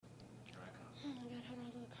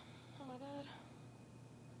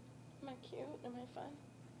Am I fun?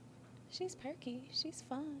 She's perky. She's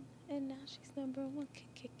fun. And now she's number one.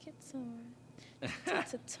 Kick it, Torrance. You're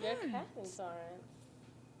casting Torrance.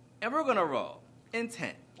 And we're gonna roll in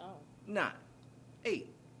 10, Oh. 9,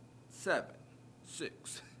 8, 7,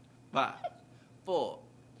 6, 5, 4,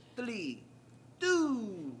 3,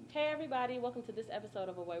 2. Hey everybody, welcome to this episode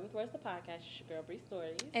of Away with Words, the podcast. It's your girl Bree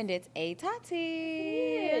Stories. And it's A Tati.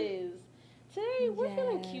 It is. Today we're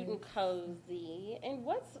feeling Yes. cute and cozy. And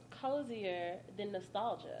what's cozier than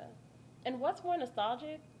nostalgia? And what's more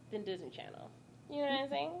nostalgic than Disney Channel? You know what I'm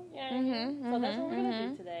saying? You know what I mean? So that's what we're going to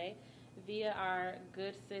do today via our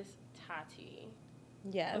good sis Tati.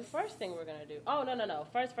 Yes. The first thing we're going to do. Oh, no.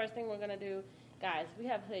 First thing we're going to do, guys, we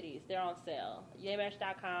have hoodies. They're on sale.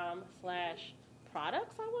 Yemesh.com/products,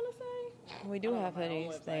 I want to say. We do have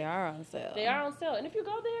hoodies. They are on sale. They are on sale. And if you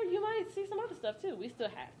go there, you might see some other stuff, too. We still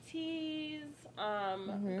have tees.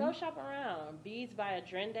 Go shop around. Beads by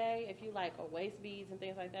Adrende. If you like waist beads and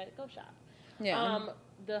things like that, go shop. Yeah.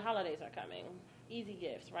 The holidays are coming. Easy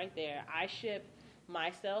gifts right there. I ship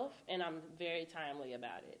myself, and I'm very timely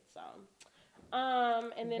about it. So,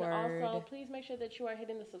 and then also, please make sure that you are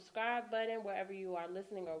hitting the subscribe button wherever you are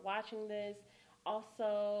listening or watching this.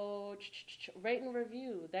 Also, rate and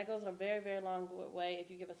review. That goes a very, very long way.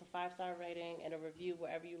 If you give us a 5-star rating and a review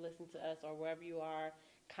wherever you listen to us or wherever you are,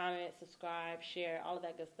 comment, subscribe, share, all of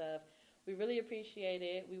that good stuff. We really appreciate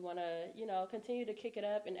it. We want to, continue to kick it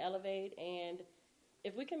up and elevate. And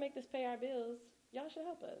if we can make this pay our bills, y'all should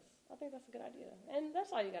help us. I think that's a good idea. And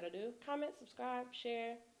that's all you got to do. Comment, subscribe,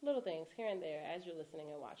 share, little things here and there as you're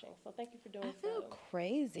listening and watching. So thank you for doing so. I feel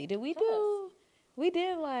crazy. Did we do? We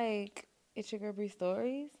did like It's Your Girl Bree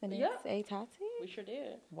Stories and it's A Tati? We sure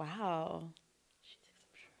did. Wow. She took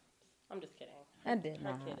some shrooms. I'm just kidding. I did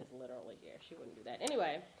Her not. kid is literally here. She wouldn't do that.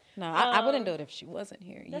 Anyway. No, I wouldn't do it if she wasn't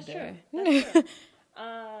here That's either. true. That's true.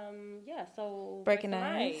 Yeah, so. Breaking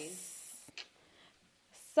ice.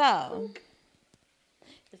 So.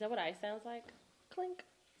 Is that what ice sounds like? Clink.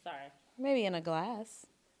 Sorry. Maybe in a glass.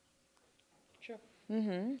 True. Mm-hmm.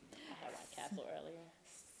 I had White Castle earlier.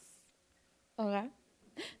 Okay.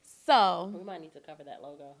 So. We might need to cover that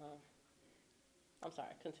logo, huh? I'm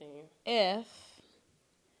sorry. Continue. If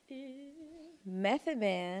Method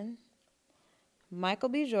Man, Michael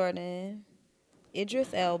B. Jordan,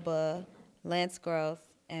 Idris Elba, Lance Gross,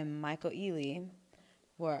 and Michael Ealy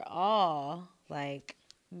were all like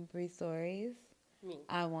Bree Stories, Me.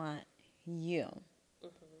 I want you.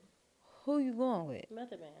 Mm-hmm. Who you going with?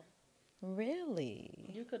 Method Man.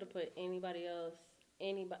 Really? You could have put anybody else.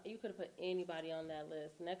 You could have put anybody on that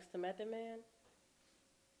list next to Method Man.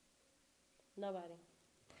 Nobody.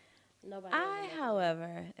 I,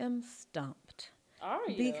 however, am stumped. Are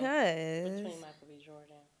you? Because Between Michael B.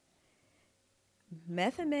 Jordan.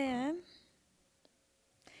 Method Man.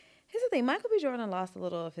 Here's the thing. Michael B. Jordan lost a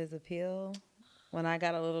little of his appeal when I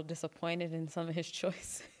got a little disappointed in some of his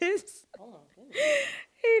choices. Oh my goodness.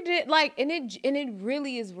 He did and it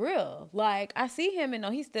really is real. Like I see him and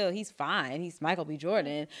he's fine. He's Michael B.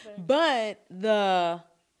 Jordan, but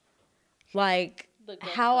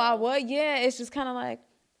how I was, it's just kind of like,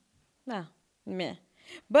 nah, meh.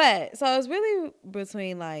 But so it's really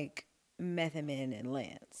between like Method Man and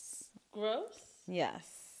Lance. Gross. Yes.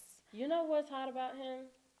 You know what's hot about him?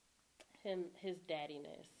 His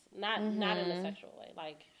daddiness. Not in a sexual way.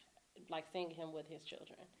 Like seeing him with his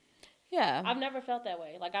children. Yeah. I've never felt that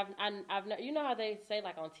way. Like I've you know how they say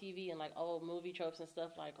like on TV and like old movie tropes and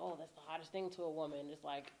stuff like, oh, that's the hottest thing to a woman. It's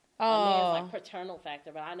like a man's like paternal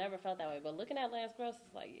factor, but I never felt that way. But looking at Lance Gross,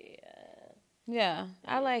 it's like, yeah,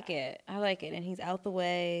 I like it. And he's out the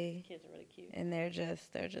way. Kids are really cute. And they're just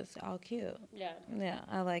all cute. Yeah. Yeah,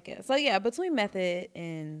 I like it. So yeah, between Method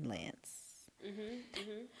and Lance.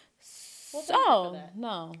 Well,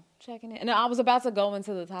 no, checking in. No, I was about to go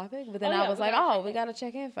into the topic, but then I was like, we got to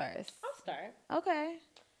check in first. I'll start. Okay.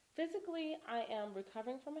 Physically, I am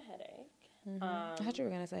recovering from a headache. I thought you were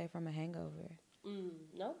going to say from a hangover.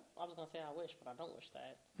 No, I was going to say I wish, but I don't wish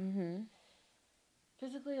that. Mm-hmm.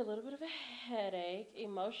 Physically, a little bit of a headache.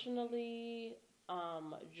 Emotionally,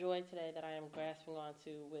 joy today that I am grasping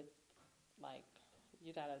onto with, like,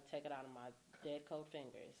 you got to take it out of my dead cold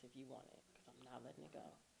fingers if you want it, because I'm not letting it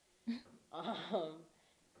go.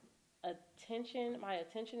 My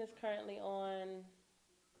attention is currently on,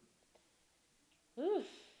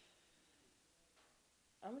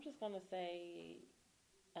 I'm just going to say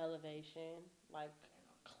elevation, like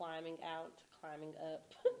climbing out, climbing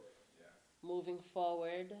up, moving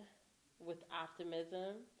forward with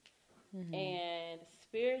optimism. Mm-hmm. And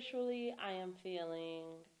spiritually, I am feeling,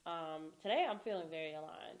 today I'm feeling very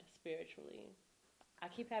aligned spiritually. I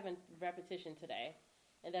keep having repetition today.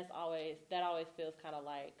 and that always feels kind of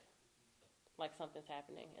like something's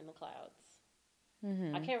happening in the clouds.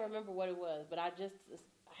 Mm-hmm. I can't remember what it was, but I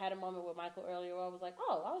had a moment with Michael earlier where I was like,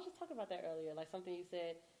 oh, I was just talking about that earlier, like something you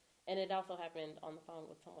said, and it also happened on the phone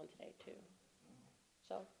with someone today too.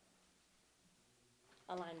 So,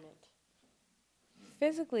 alignment.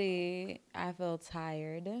 Physically, I feel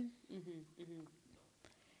tired.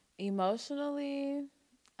 Emotionally,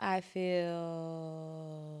 I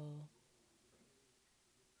feel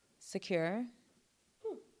secure.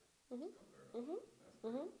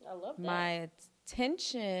 I love that. My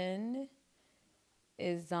attention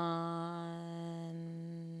is on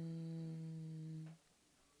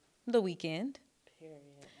the weekend. Period.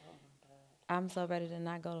 Oh my God. I'm so ready to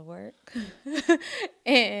not go to work.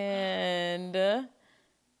 And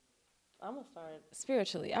I'm gonna start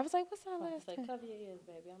spiritually, I was like, what's our last say, thing? cover your ears,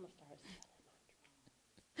 baby. I'm gonna start.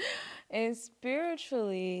 And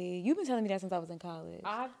spiritually, you've been telling me that since I was in college.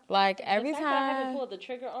 Every time I haven't pulled the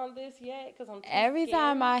trigger on this yet because I'm too every scared.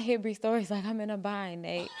 time I hear Bree stories like I'm in a bind,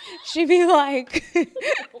 Nate, she be like, you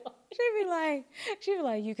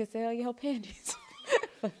could sell your panties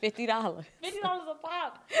for $50. $50 a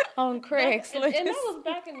pop on Craigslist. And that was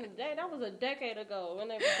back in the day. That was a decade ago when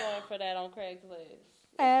they were going for that on Craigslist.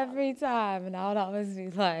 Every time, and I would always be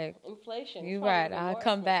like, inflation. You're right. I'll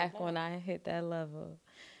come back when I hit that level.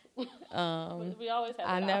 We always have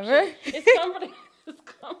I that never. option. It's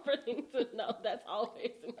comforting to know that's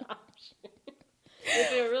always an option.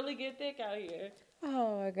 If it really get thick out here.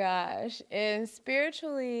 Oh my gosh. And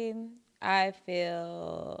spiritually, I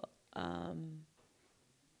feel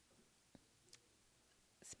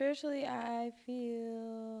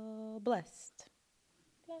blessed.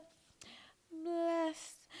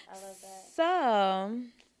 Blessed. I love that. So,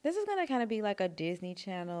 this is going to kind of be like a Disney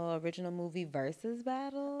Channel original movie versus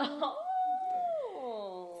battle.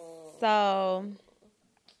 Oh. So,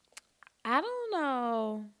 I don't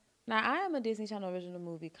know. Now, I am a Disney Channel original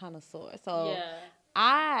movie connoisseur. So,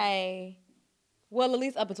 yeah. Well, at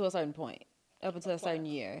least up until a certain point, up until a certain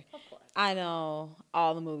year, I know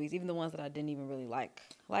all the movies, even the ones that I didn't even really like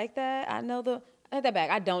that. I take that back.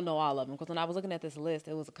 I don't know all of them because when I was looking at this list,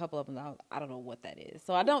 it was a couple of them that I don't know what that is.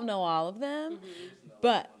 So I don't know all of them,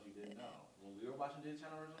 but when we were watching Disney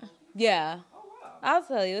Channel originals, yeah. oh wow, I'll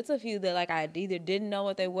tell you, it's a few that I either didn't know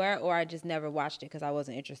what they were or I just never watched it because I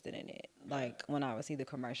wasn't interested in it. When I would see the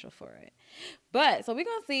commercial for it. But so we're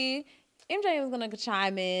gonna see. MJ was gonna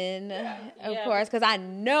chime in, of course, because I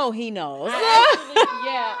know he knows.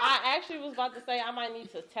 I actually was about to say I might need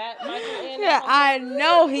to tap Michael in. Yeah, I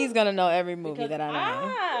know he's gonna know every movie that I know.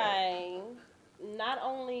 I not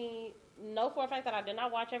only know for a fact that I did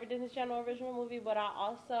not watch every Disney Channel original movie, but I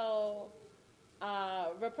also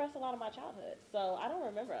repressed a lot of my childhood, so I don't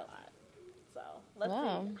remember a lot. So let's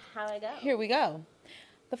see how I go. Here we go.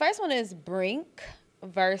 The first one is Brink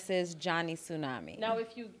versus Johnny Tsunami. Now,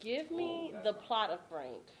 if you give me the plot of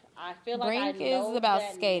Brink, I feel like Brink I know is about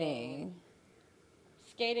that skating. Name.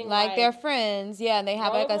 Skating like they're friends, and they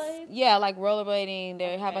have rollerblades? like rollerblading.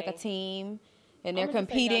 They have like a team, and they're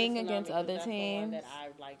competing against other teams. That I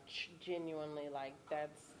genuinely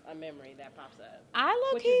that's a memory that pops up. I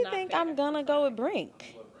low-key think I'm gonna go with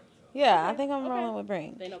Brink. Yeah, I think I'm rolling with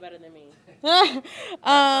Brink. They know better than me. that's a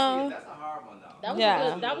hard one though.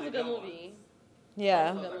 That was a good movie.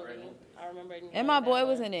 Yeah. I remember it. And my boy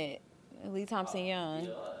was in it. Lee Thompson Young.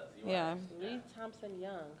 Yeah. Lee Thompson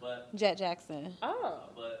Young. Jet Jackson. Oh.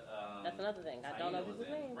 That's another thing. I don't know his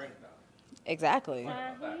name. Exactly.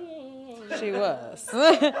 She was.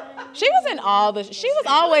 She was in all the. She was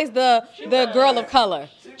always the girl of color.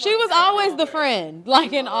 She was always the friend,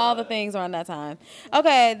 in all the things around that time.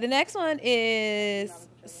 Okay, the next one is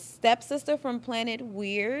Stepsister from Planet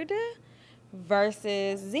Weird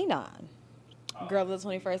versus Xenon. Girl of the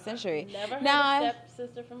 21st Century. Never heard of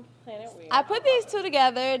Stepsister from Planet Weird. I put these two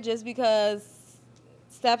together just because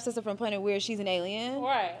Stepsister from Planet Weird, she's an alien.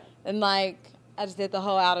 Right. And I just did the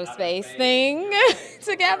whole outer space thing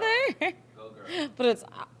together. Go girl. But it's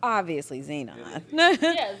obviously Xenon.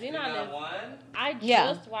 Yeah, Xenon is. One. I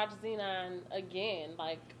just watched Xenon again,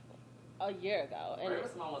 a year ago, and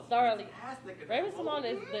it's thoroughly.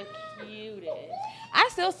 Raven-Symoné is the cutest. I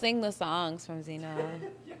still sing the songs from Xenon.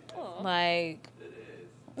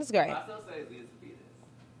 It's great. I still say Leah Sabitas.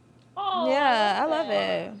 Oh, yeah, I love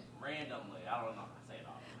it. Randomly, I don't know. I say it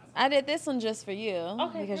all. I did this one just for you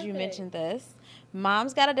because you mentioned this.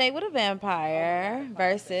 Mom's Got a Date with a Vampire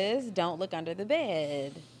versus Don't Look Under the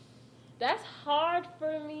Bed. That's hard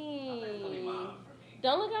for me.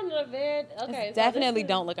 Don't Look Under the Bed. Okay, it's definitely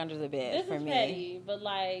Don't Look Under the Bed for me. This is petty, but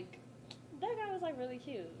that guy was like really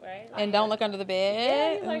cute, right? Like, and don't look under the bed.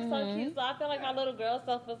 Yeah, he's like so cute. So I feel like my little girl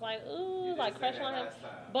self was like, ooh, like crushing on him.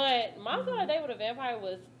 But Monster on a Date with a Vampire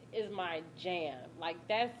is my jam. Like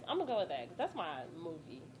I'm gonna go with that because that's my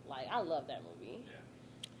movie. Like I love that movie. Yeah.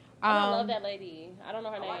 I love that lady. I don't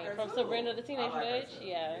know her name like her from Sabrina the Teenage Witch.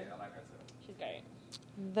 Yeah, I like her too. She's great.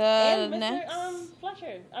 And Mr.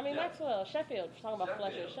 Fletcher. I mean Maxwell Sheffield. We're talking about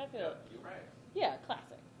Fletcher Sheffield. Yeah, you're right. Yeah,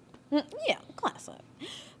 classic. Yeah, classic.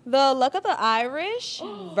 The Luck of the Irish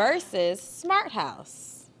versus Smart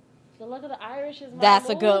House. The Luck of the Irish is my That's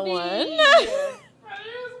movie. A good one. That is good.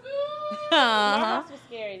 Smart House was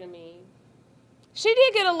scary to me. She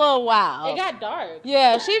did get a little wild. It got dark.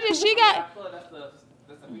 Yeah, she got. I feel like that's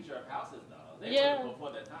the future of houses, though. Yeah.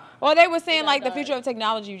 Before that time. Well, they were saying like the future of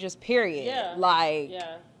technology, just period. Yeah. Like.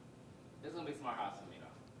 Yeah. It's gonna be Smart House for me,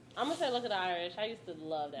 though. I'm gonna say Luck of the Irish. I used to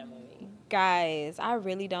love that movie. Guys, I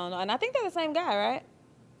really don't know, and I think they're the same guy, right?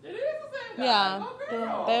 It is the same guy. Yeah,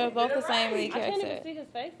 Oh, they're both the same lead I can't character. even see his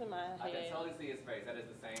face in my head. I can totally see his face. That is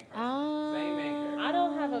the same person. Same main character. I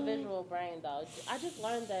don't have a visual brain though. I just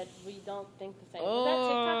learned that we don't think the same. Oh.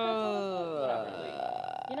 Was that TikTok?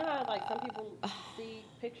 Whatever. You know how like some people see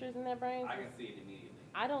pictures in their brains? I can see it immediately.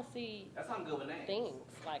 I don't see. That's how I'm good with names. Things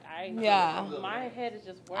like My head is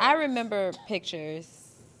just words. I remember pictures.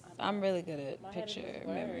 I'm really good at picture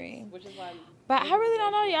memory. Which is why. But I really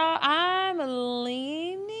don't know, y'all. I'm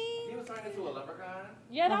leaning. He was turned into a leprechaun.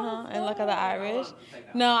 Yeah, that was and Luck of the Irish.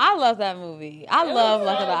 No, I love that movie. I love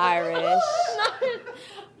Luck of the Irish.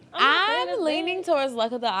 I'm leaning towards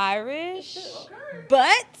Luck of the Irish.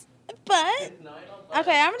 But.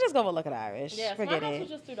 Okay, I'm just going with Luck of the Irish. Yeah, forget Smart it. House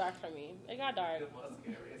was just too dark for me. It got dark.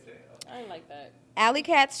 I didn't like that. Alley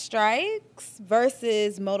Cat Strikes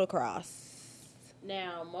versus Motocross.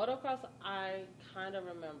 Now, Motocross, I kind of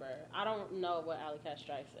remember. I don't know what Alley Cat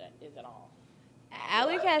Strikes is at all.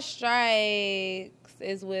 Alley Cat Strikes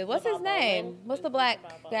is with, what's his name? What's the black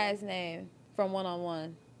guy's name from One on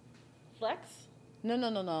One? Flex? No.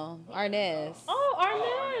 Arnez. Oh,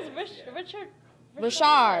 Arnez. Richard. Richard.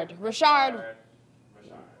 Richard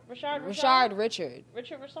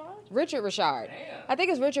Richard. I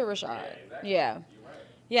think it's Richard Richard. Yeah. You're right.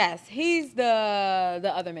 Yes, he's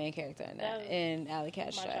the other main character in that in Alley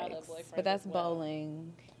Cat Strikes. But that's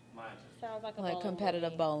bowling. Sounds like a like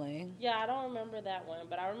competitive bowling. Yeah, I don't remember that one,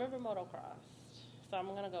 but I remember motocross. So I'm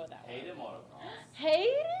gonna go with that one. Hated motocross. Hated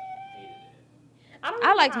it? Hated it.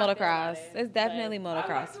 I liked motocross. It's definitely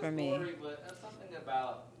motocross I like for the me. Story, but there's something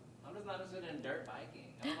about I'm just not interested in dirt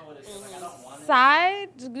biking. I don't know what it is. Like, I don't want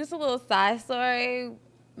it. Just a little side story.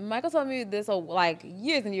 Michael told me this like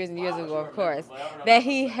years and years and years ago, of course, that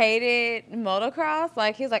he hated motocross.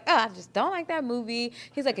 Like he was like, I just don't like that movie.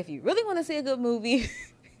 He's like, if you really want to see a good movie.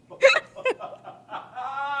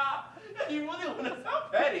 You really want to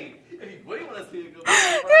sound petty. If you really want to see a good movie.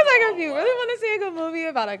 He's like, if you really want to see a good movie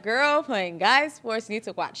about a girl playing guy sports, you need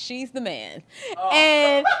to watch She's the Man. Oh.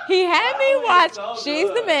 And he had me watch She's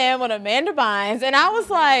the Man with Amanda Bynes, and I was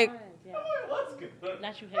like, what's good?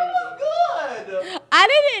 Not you hated it. Good.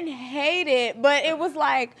 I didn't hate it, but it was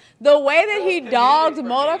like the way that he dogged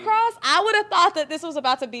motocross. I would have thought that this was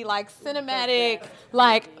about to be like cinematic,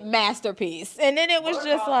 like masterpiece, and then it was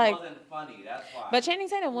just like. Wasn't funny, that's why. But Channing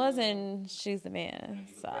Tatum was in She's the Man,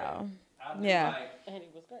 so yeah. And he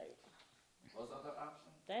was great. What was the other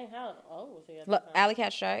option? Dang, how old was he? Look, Alley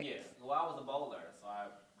Cat Strikes. Yes. Well, I was a bowler, so I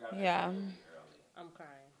got Yeah. I'm crying.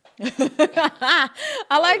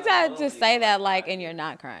 I like to say that like, and you're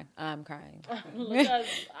not crying. I'm crying. Because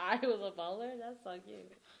I was a bowler? That's so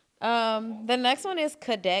cute. The next one is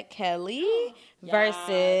Cadet Kelly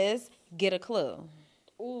versus Get a Clue.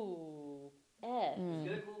 Ooh. Yes.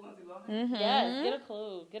 Get a clue, Lindsay Lohan? Mm-hmm. Yes, get a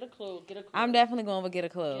clue. Get a clue. Get a clue. I'm definitely going with Get a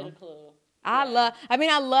Clue. Get a clue. I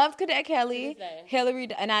loved Cadet Kelly, Hillary,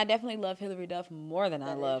 and I definitely love Hillary Duff more than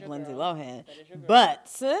I love Lindsay Lohan.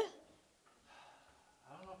 But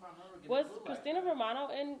was Christina Romano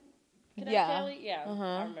in Cadet Kelly? Yeah,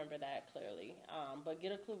 I remember that clearly. But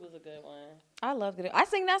Get a Clue was a good one. I love Get a Clue. I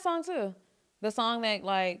sing that song too. The song that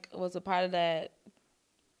like was a part of that,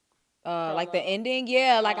 like the ending.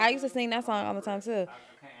 Yeah, like I used to sing that song all the time too. I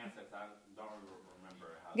can't answer because I don't remember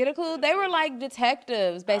how. Get a Clue. They were like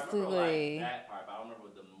detectives, basically. I remember, like, that part, but I don't remember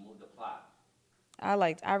the plot.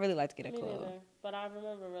 I really liked Get a Clue. Neither, but I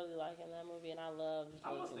remember really liking that movie, and I loved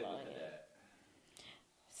Lindsay Lohan.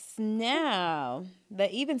 Now,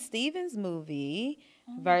 the Even Stevens movie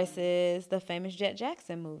versus the Famous Jet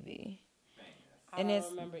Jackson movie. And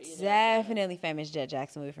it's definitely Famous Jet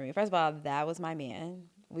Jackson movie for me. First of all, that was my man.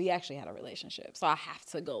 We actually had a relationship, so I have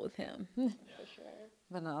to go with him. For sure.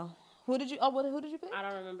 But no. Who did you pick? I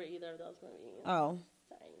don't remember either of those movies. Oh.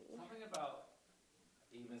 Something about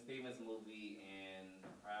even Stevens movie and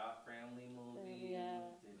Proud Family movie.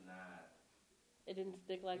 Did not. It didn't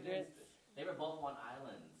stick like grits. They were both on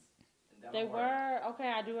islands. They were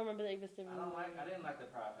okay. I do remember the Even Stevens movie. I didn't like the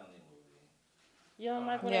Proud Family movie. You don't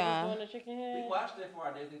like when they was doing the chicken head? We watched it for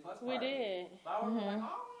our Disney Plus party. We did. But I was like, oh, I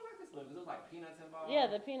don't like this movie. It was like Peanuts involved. Yeah,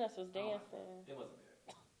 the Peanuts was dancing. It wasn't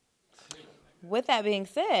good. With that being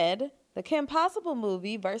said, the Kim Possible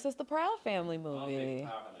movie versus the Proud Family movie.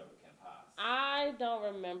 I don't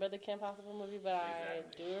remember the Kim Possible movie, but I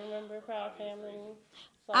do remember Proud Family.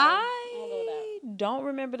 So I don't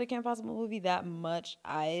remember the Kim Possible movie that much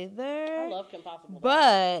either. I love Kim Possible.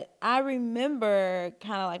 But I remember,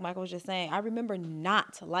 kind of like Michael was just saying, I remember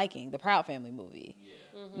not liking the Proud Family movie.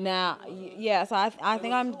 Yeah. Mm-hmm. Now, so I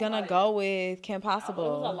think I'm going to go with Kim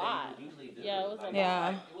Possible. It was a lot. Yeah, it was a lot. Yeah.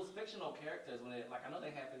 It was fictional characters when it, like, I know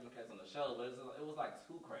they had fictional characters on the show, but it was like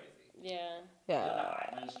too crazy. Yeah.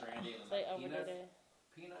 Island stranded. They overdid it.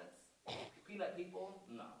 Peanut people?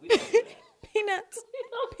 No, we don't do that. Peanuts.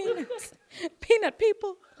 Peanut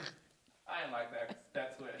people. I didn't like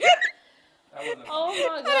that twist. Oh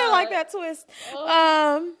my God. I didn't like that twist.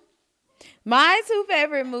 My two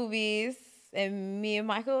favorite movies, and me and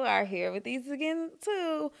Michael are here with these again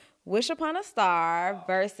too. Wish Upon a Star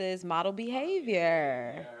versus Model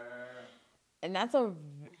Behavior. And that's a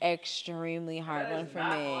extremely hard one for me.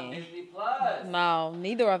 On Disney Plus. No,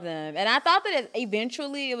 neither of them. And I thought that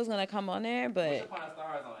eventually it was going to come on there, but Wish Upon a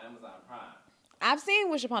Star is on Amazon Prime. I've seen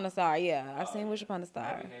Wish Upon a Star, yeah. I've seen Wish Upon a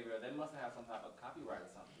Star. They must have some type of copyright or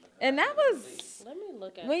something. And that was... Let me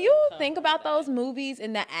look at when you think about those movies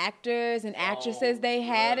and the actors and actresses they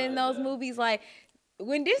had in those movies, like...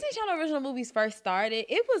 When Disney Channel original movies first started,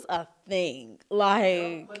 it was a thing.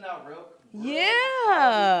 Like, putting out real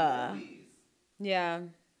yeah. Yeah.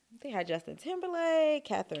 They had Justin Timberlake,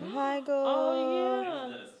 Katherine Heigl. Oh,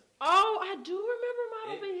 yeah. Oh, I do remember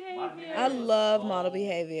Model Behavior. I love Model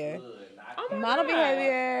Behavior. Model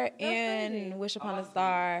Behavior and crazy. Wish Upon a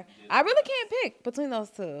Star. I really can't pick between those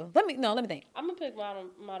two. Let me think. I'm going to pick Model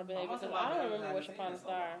Behavior because I don't remember Wish Upon a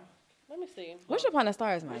Star. Let me see. Wish Upon a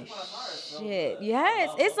Star is my shit. Yes,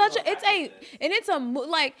 it's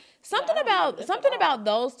something about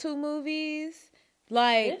those two movies.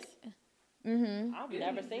 Like, I've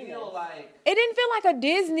never seen it. It didn't feel like a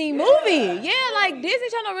Disney movie. Yeah, like Disney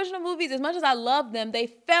Channel original movies. As much as I love them, they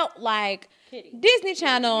felt like Disney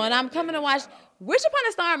Channel. And I'm coming to watch Wish Upon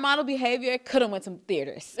a Star and Model Behavior. Could have went to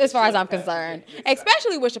theaters, as far as I'm concerned.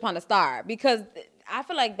 Especially Wish Upon a Star, because I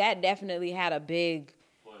feel like that definitely had a big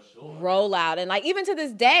rollout. And like even to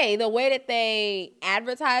this day, the way that they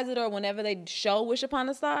advertise it or whenever they show Wish Upon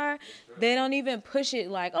a Star, they don't even push it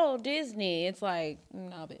like, oh, Disney. It's like,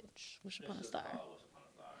 no, bitch, Wish Upon a Star.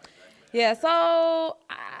 Yeah, so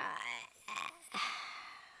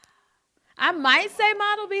I might say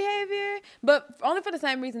Model Behavior, but only for the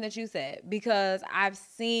same reason that you said, because I've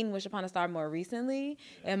seen Wish Upon a Star more recently,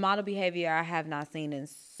 and Model Behavior I have not seen in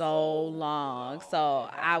so long, so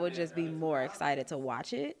I would just be more excited to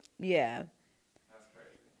watch it. Yeah.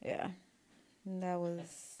 Yeah. That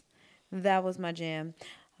was my jam.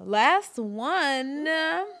 Last one,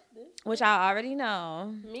 which I already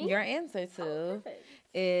know your answer to,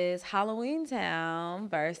 is Halloween Town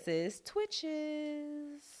versus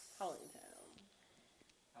Twitches. Halloween Town.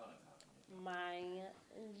 My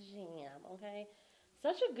jam, okay?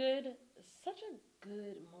 Such a good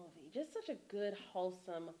movie. Just such a good,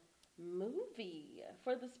 wholesome movie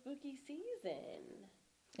for the spooky season.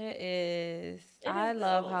 It is. I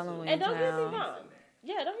love Halloween Town. And don't get me wrong.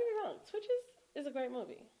 Yeah, don't get me wrong. Twitches is a great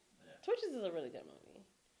movie. Yeah. Twitches is a really good movie.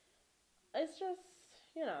 It's just,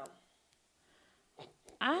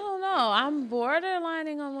 I don't know. I'm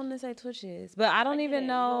borderlining on wanting to say Twitches, but I don't even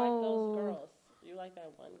know. You like those girls. You like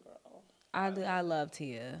that one girl. I love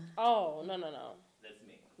Tia. Oh, no. That's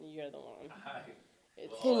me. You're the one.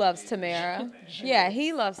 Who loves Tamara? Yeah,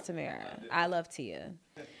 he loves Tamara. I love Tia.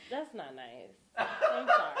 That's not nice. I'm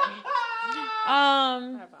sorry. I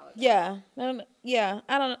don't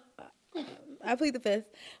know. I plead the fifth.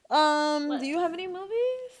 Do you have any movies?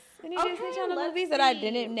 Any Disney Channel movies that I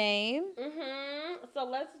didn't name? So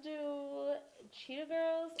let's do Cheetah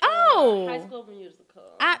Girls. Oh, High School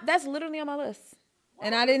Musical. That's literally on my list,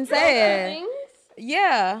 and I didn't say it.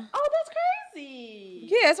 Yeah. Oh, that's crazy.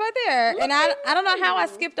 Yeah, it's right there, and I don't know how I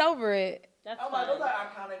skipped over it. That's those are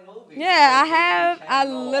iconic movies. Yeah,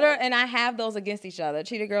 I have those against each other.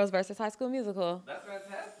 Cheetah Girls versus High School Musical. That's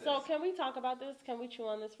fantastic. So can we talk about this? Can we chew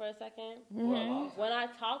on this for a second? Mm-hmm. When I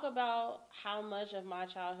talk about how much of my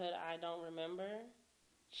childhood I don't remember,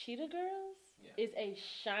 Cheetah Girls is a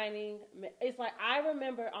shining. It's like I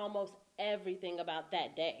remember almost everything about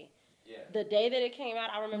that day. The day that it came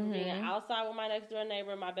out, I remember being outside with my next door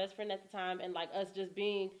neighbor, my best friend at the time, and like us just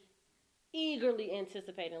being eagerly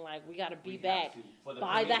anticipating, like we got to be back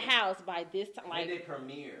by the house by this time. Like they did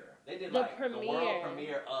premiere. They did the the world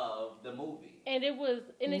premiere of the movie, and it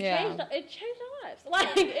changed our lives. Like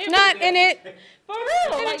for real, like,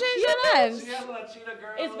 it changed our lives. She has a Cheetah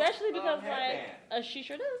Girls, especially because like she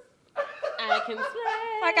sure does. I can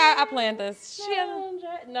say like I planned this.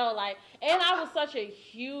 No, like, and I was such a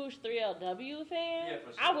huge 3LW fan. Yeah,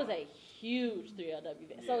 for sure. I was a huge 3LW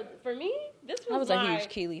fan. Yeah. So for me, this was I was a huge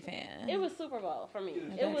Keely fan. It was Super Bowl for me.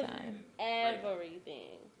 It was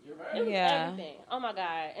everything. You're right. It was everything. Oh my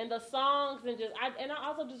God. And the songs and I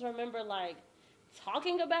also just remember like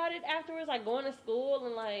talking about it afterwards, like going to school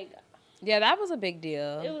and like. Yeah, that was a big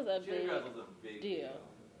deal. It was a big deal.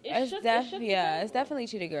 It's definitely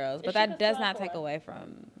Cheetah Girls, but that does not take away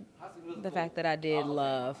from the fact that I did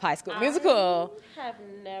love High School Musical. I have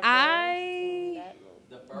never seen that movie.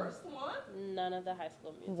 The first one? None of the High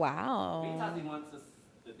School Musical. Wow. We went to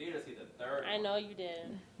the theater to see the third one. I know you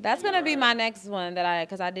did. That's going to be my next one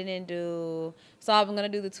because I didn't do, so I'm going to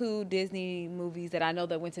do the 2 Disney movies that I know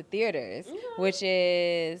that went to theaters, which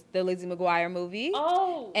is the Lizzie McGuire movie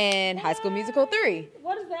and High School Musical 3.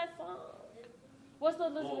 What is that song? What's the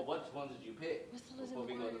Lizzie? Well, which one did you pick? Before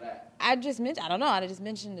we go to that? I just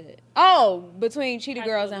mentioned it. Oh, between Cheetah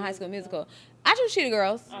Girls and High School Musical. I choose Cheetah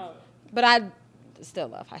Girls. Oh. But I still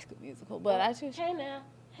love High School Musical. But I choose. Hey now.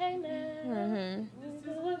 Mm-hmm. This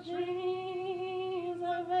is what dreams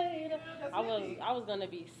are made of. I was gonna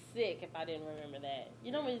be sick if I didn't remember that.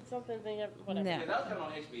 You know when something's in your whatever. Yeah, that was coming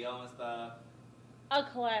on HBO and stuff. A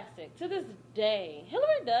classic to this day.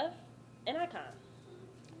 Hilary Duff, an icon.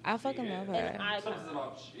 I fucking love her. I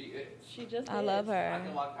love her.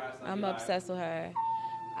 I'm obsessed with her.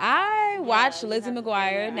 I watch Lizzie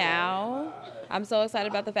McGuire now. I'm so excited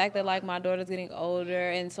about the fact that like my daughter's getting older,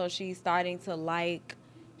 and so she's starting to like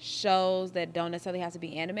shows that don't necessarily have to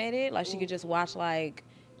be animated. Like she could just watch like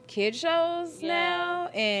kid shows now,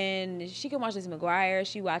 and she can watch Lizzie McGuire.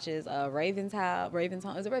 She watches Raven's Home.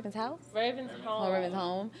 Is it Raven's House? Raven's Home. Oh, Raven's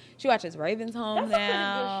Home. She watches Raven's Home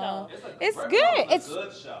now. It's good. It's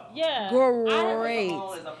good show. Yeah. Great.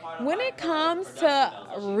 When it comes to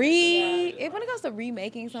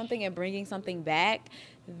remaking something and bringing something back,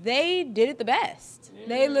 they did it the best.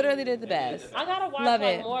 They literally did the best. I gotta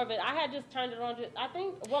watch more of it. I had just turned it on. I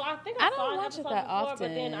think I saw an episode before, often.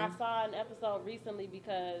 But then I saw an episode recently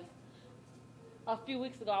because a few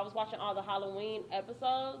weeks ago I was watching all the Halloween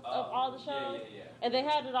episodes of all the shows, and they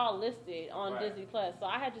had it all listed on Disney Plus. So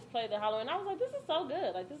I had just played the Halloween. I was like, this is so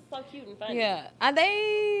good. Like this is so cute and funny. Yeah, I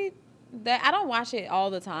don't watch it all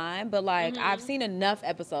the time, but like I've seen enough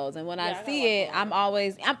episodes, and when I see it, I'm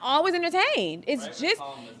always entertained.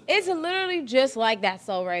 It's literally just like That's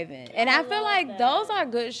So Raven, and I feel like those are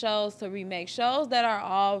good shows to remake. Shows that are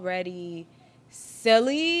already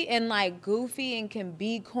silly and like goofy and can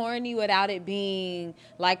be corny without it being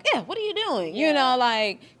like, what are you doing? Yeah. You know,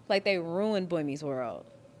 like they ruined Boy Meets World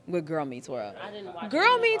with Girl Meets World. I didn't watch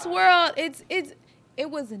Girl Meets World. It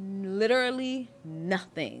was literally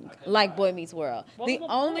nothing like Boy Meets World. The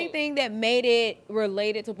only thing that made it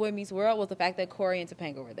related to Boy Meets World was the fact that Corey and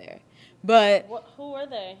Topanga were there. But who were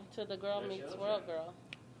they to the Girl Meets World girl?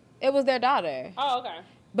 It was their daughter. Oh, okay.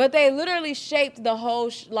 But they literally shaped the whole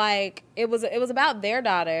it was about their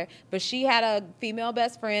daughter, but she had a female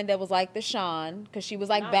best friend that was like the Sean, because she was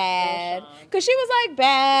like bad. Because she was like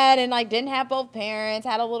bad and like didn't have both parents,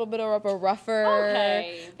 had a little bit of a rougher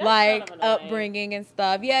upbringing and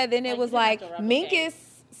stuff. Yeah, then it was like Minkus'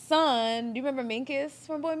 son. Do you remember Minkus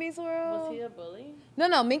from Boy Meets World? Was he a bully? No,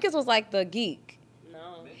 Minkus was like the geek.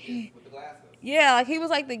 No. Minkus with the glasses. Yeah, like he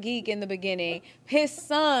was like the geek in the beginning. His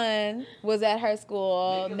son was at her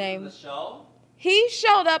school named. The show? He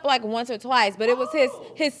showed up like once or twice, but it was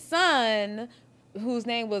his son, whose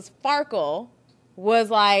name was Farkle,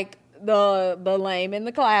 was like the lame in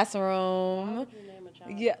the classroom. Why would you name a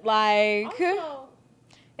child? Yeah, like.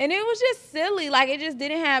 And it was just silly. Like it just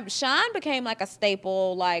didn't have. Sean became like a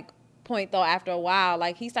staple point though after a while.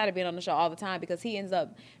 Like he started being on the show all the time because he ends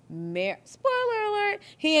up. Spoiler alert.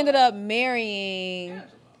 He ended up marrying.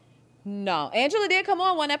 Angela. No, Angela did come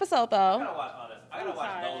on one episode though. I gotta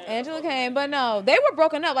watch those. Angela came, but no, they were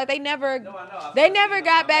broken up. Like they never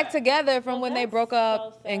got back together from when they broke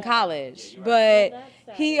up in college. But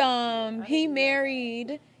he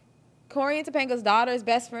married Corey and Topanga's daughter's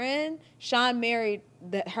best friend. Sean married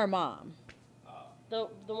her mom. The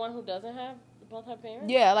one who doesn't have both her parents?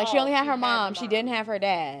 Yeah, like she only had her mom. She didn't have her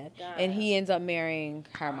dad. And he ends up marrying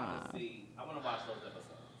her mom. I want to watch those episodes.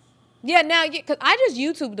 Yeah, now, because I just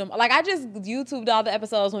YouTubed them. Like, I just YouTubed all the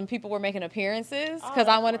episodes when people were making appearances because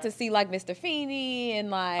I wanted to see, like, Mr. Feeney and,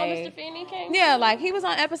 like... Oh, Mr. Feeney came? Yeah, like, he was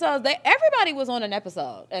on episodes. Everybody was on an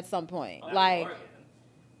episode at some point. Like,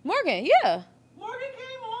 Morgan, yeah. Morgan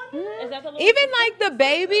came on. Mm-hmm. Is that the even, like, the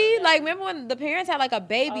baby. Like, remember when the parents had, like, a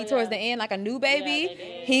baby towards the end, like, a new baby?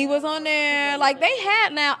 Yeah, he was on there. Like, they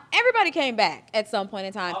had... Now, everybody came back at some point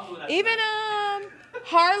in time. Even,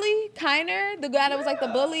 Harley Kiner, the guy that was like the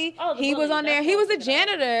bully, he was on there. He was a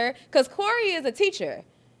janitor because Corey is a teacher,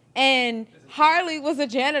 and Harley was a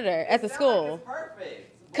janitor at the school.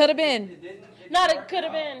 Could have been. No, it could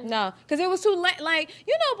have been. No, because it was too late. Like,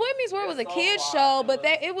 you know, Boy Meets World was a kids show, but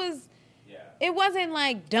it wasn't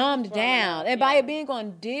like dumbed down. And by it being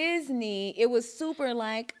on Disney, it was super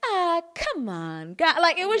like, come on, God.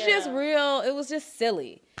 Like, it was just real. It was just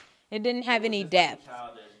silly. It didn't have any depth.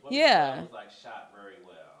 Yeah.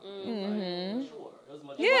 Mm-hmm.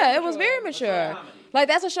 Yeah, it was very mature. Like,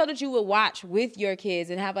 that's a show that you would watch with your kids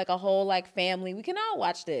and have like a whole like family. We can all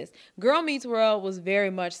watch this. Girl Meets World was very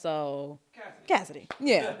much so Cassidy.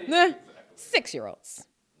 Yeah. 6-year-olds.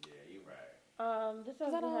 Yeah, you're right. This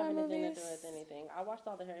doesn't have anything to do with anything. I watched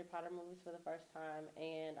all the Harry Potter movies for the first time,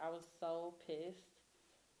 and I was so pissed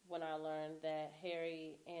when I learned that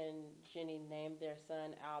Harry and Ginny named their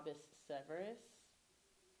son Albus Severus.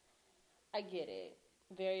 I get it.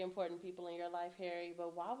 Very important people in your life, Harry,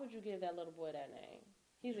 but why would you give that little boy that name?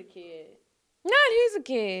 He's a kid. He's a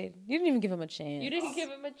kid. You didn't even give him a chance. You didn't give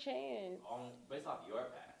him a chance. Based off your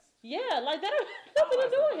past. Yeah, like that has nothing to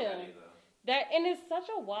do with him. That, and it's such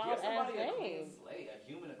a wild ass name. A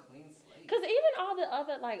human, a clean slate. Because even all the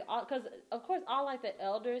other, like, because of course all like the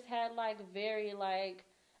elders had like very like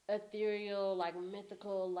ethereal, like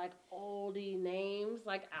mythical, like oldie names,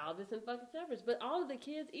 like Albus and fucking Severus. But all of the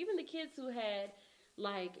kids, even the kids who had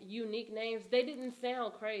like unique names, they didn't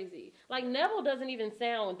sound crazy. Like Neville doesn't even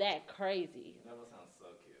sound that crazy. Neville sounds so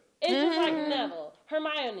cute. It's just like Neville.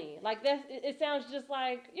 Hermione, like that. It sounds just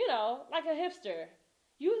like, you know, like a hipster.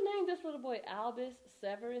 You named this little boy Albus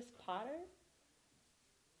Severus Potter?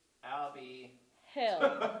 Albie. Hell.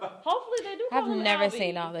 Hopefully they do call him I've never Albie.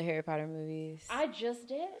 seen all the Harry Potter movies. I just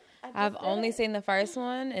did. I've only seen the first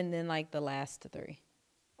one and then like the last 3.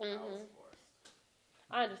 Mm-hmm.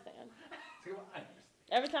 I understand.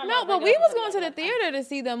 Every time but we was going to the theater to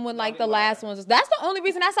see them when like the last ones. That's the only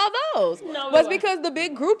reason I saw those. Was because the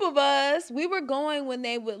big group of us, we were going when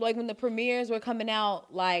they would like when the premieres were coming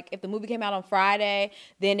out. Like if the movie came out on Friday,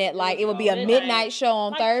 then it would be a midnight show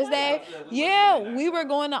on Thursday. Yeah, we were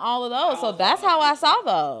going to all of those, so that's how I saw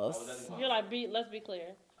those. You're like, let's be clear.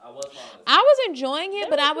 I was enjoying it,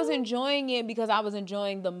 but I was enjoying it because I was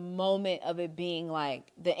enjoying the moment of it being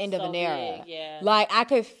like the end of an era. Big, yeah. Like I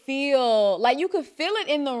could feel, like you could feel it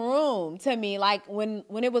in the room to me. Like when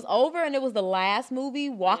it was over and it was the last movie,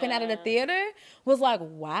 walking out of the theater was like,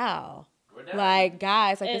 wow. Like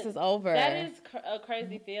guys, like this is over. That is a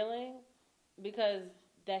crazy feeling because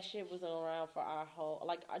that shit was around for our whole,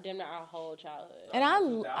 like, damn near our whole childhood. And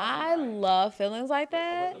I love feelings like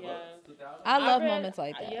that. Yeah. I love moments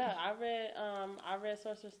like that. Yeah, I read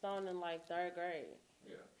Sorcerer's Stone in like 3rd grade.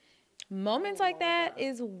 Yeah. Moments like that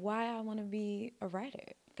is why I want to be a writer.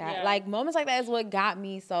 Like moments like that is what got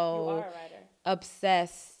me so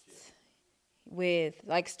obsessed with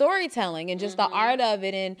like storytelling and just the art of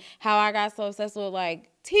it, and how I got so obsessed with like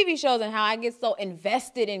TV shows and how I get so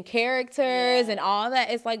invested in characters and all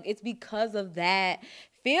that. It's like, it's because of that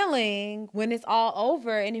feeling when it's all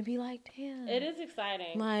over and it'd be like, damn. It is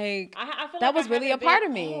exciting. Like, I feel that like was really a part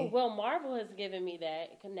of me. Well, Marvel has given me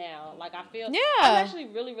that now. Like, I feel, yeah. I'm actually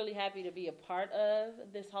really, really happy to be a part of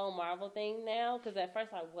this whole Marvel thing now, because at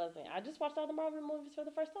first I wasn't. I just watched all the Marvel movies for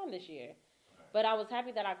the first time this year. But I was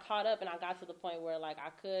happy that I caught up and I got to the point where, like,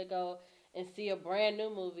 I could go and see a brand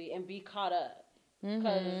new movie and be caught up.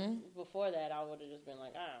 Because before that, I would have just been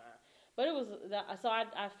like, But it was, so I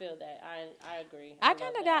feel that. I agree. I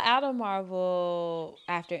kind of got out of Marvel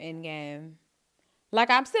after Endgame.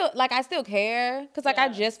 Like, I still care. Because, like, I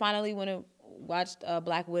just finally went and watched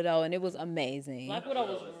Black Widow, and it was amazing. Black Widow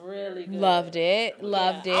was really good. Loved it.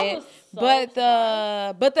 I was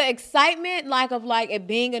so but the excitement, like, of, like, it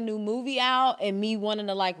being a new movie out and me wanting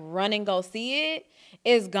to, like, run and go see it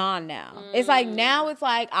is gone now. It's like, now it's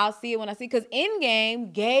like, I'll see it when I see it. Because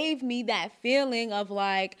Endgame gave me that feeling of,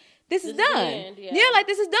 like, this is done. Yeah, like,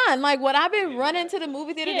 this is done. Like, what I've been running to the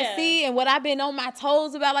movie theater to see and what I've been on my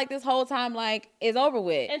toes about, like, this whole time, like, is over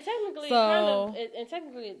with. And technically,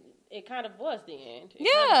 it kind of was the end.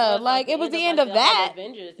 It was the end of that.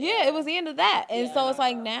 Yeah, it was the end of that. And so it's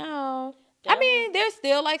like, now I mean, there's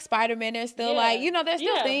still like Spider-Man. There's still like, you know, there's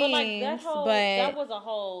still things. But that was a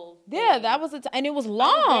whole thing. Yeah, that was and it was long.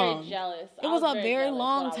 I was very jealous. It was a very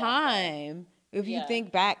long time. If you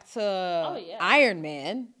think back to Iron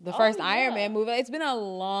Man, the first Iron Man movie, it's been a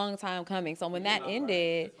long time coming. So when that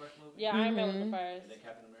ended, Iron Man was the first. And then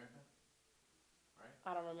Captain America, right?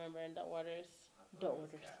 I don't remember in the orders.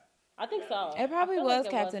 I think so. It probably was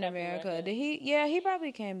Captain America. Did he? Yeah, he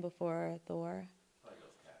probably came before Thor.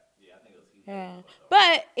 Yeah,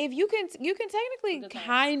 but if you can technically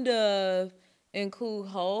kind of include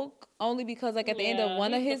Hulk only because like at the end of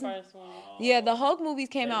one of his the Hulk movies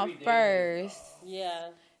came out first. Yeah.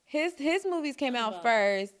 His movies came out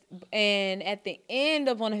first, and at the end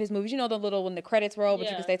of one of his movies, you know, the little when the credits roll, but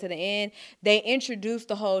you can stay to the end, they introduced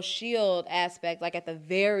the whole SHIELD aspect like at the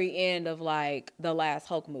very end of like the last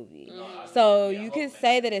Hulk movie. So you can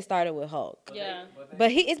say that it started with Hulk. Yeah.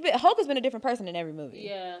 But Hulk has been a different person in every movie.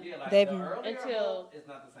 Yeah. Like the until it's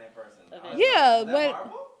not the same person.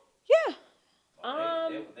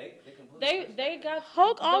 They got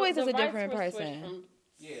Hulk always is a different person.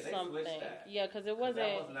 Something. Yeah, because it wasn't.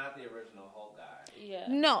 That was not the original Hulk guy. Yeah.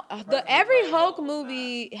 No, every Hulk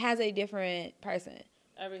movie has a different person.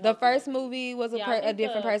 The first movie was a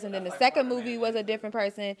different person. Then the second movie was a different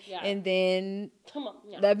person. Yeah. And then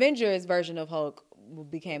the Avengers version of Hulk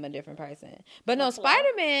became a different person. But no,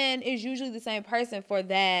 Spider-Man is usually the same person for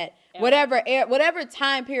that whatever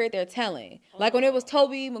time period they're telling. Like when it was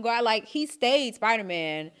Tobey Maguire, like he stayed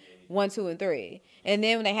Spider-Man 1, 2, and 3. And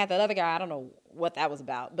then when they had that other guy, I don't know what that was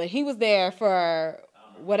about, but he was there for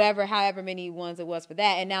however many ones it was for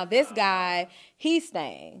that. And now this guy, he's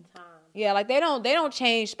staying. Yeah, like they don't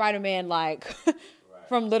change Spider-Man like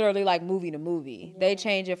from literally like movie to movie. They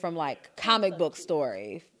change it from like comic book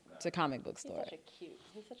story to comic book story. He's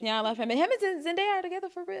such a I love him. And him and Zendaya are together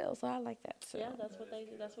for real, so I like that too. Yeah, that's what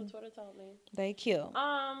Twitter told me. They kill.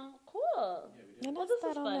 Cool. Well, this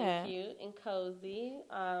was fun and cute and cozy.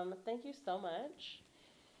 Thank you so much.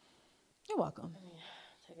 You're welcome.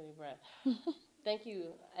 Take a deep breath. Thank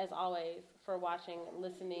you, as always, for watching,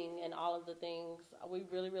 listening, and all of the things. We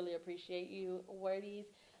really, really appreciate you, Wordies.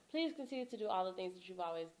 Please continue to do all the things that you've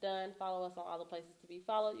always done. Follow us on all the places to be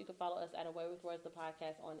followed. You can follow us at Away with Words, the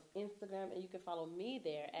podcast, on Instagram, and you can follow me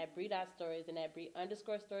there at Bree.stories and at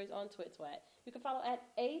Bree_stories on TwitTwat. You can follow at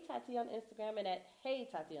A_Tati on Instagram and at Hey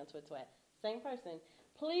Tati on TwitTwat. Same person.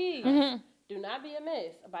 Please do not be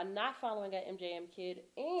amiss by not following at MJM Kid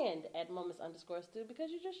and at Moments_Stu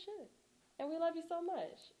because you just should. And we love you so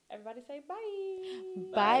much. Everybody say bye.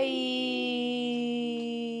 Bye.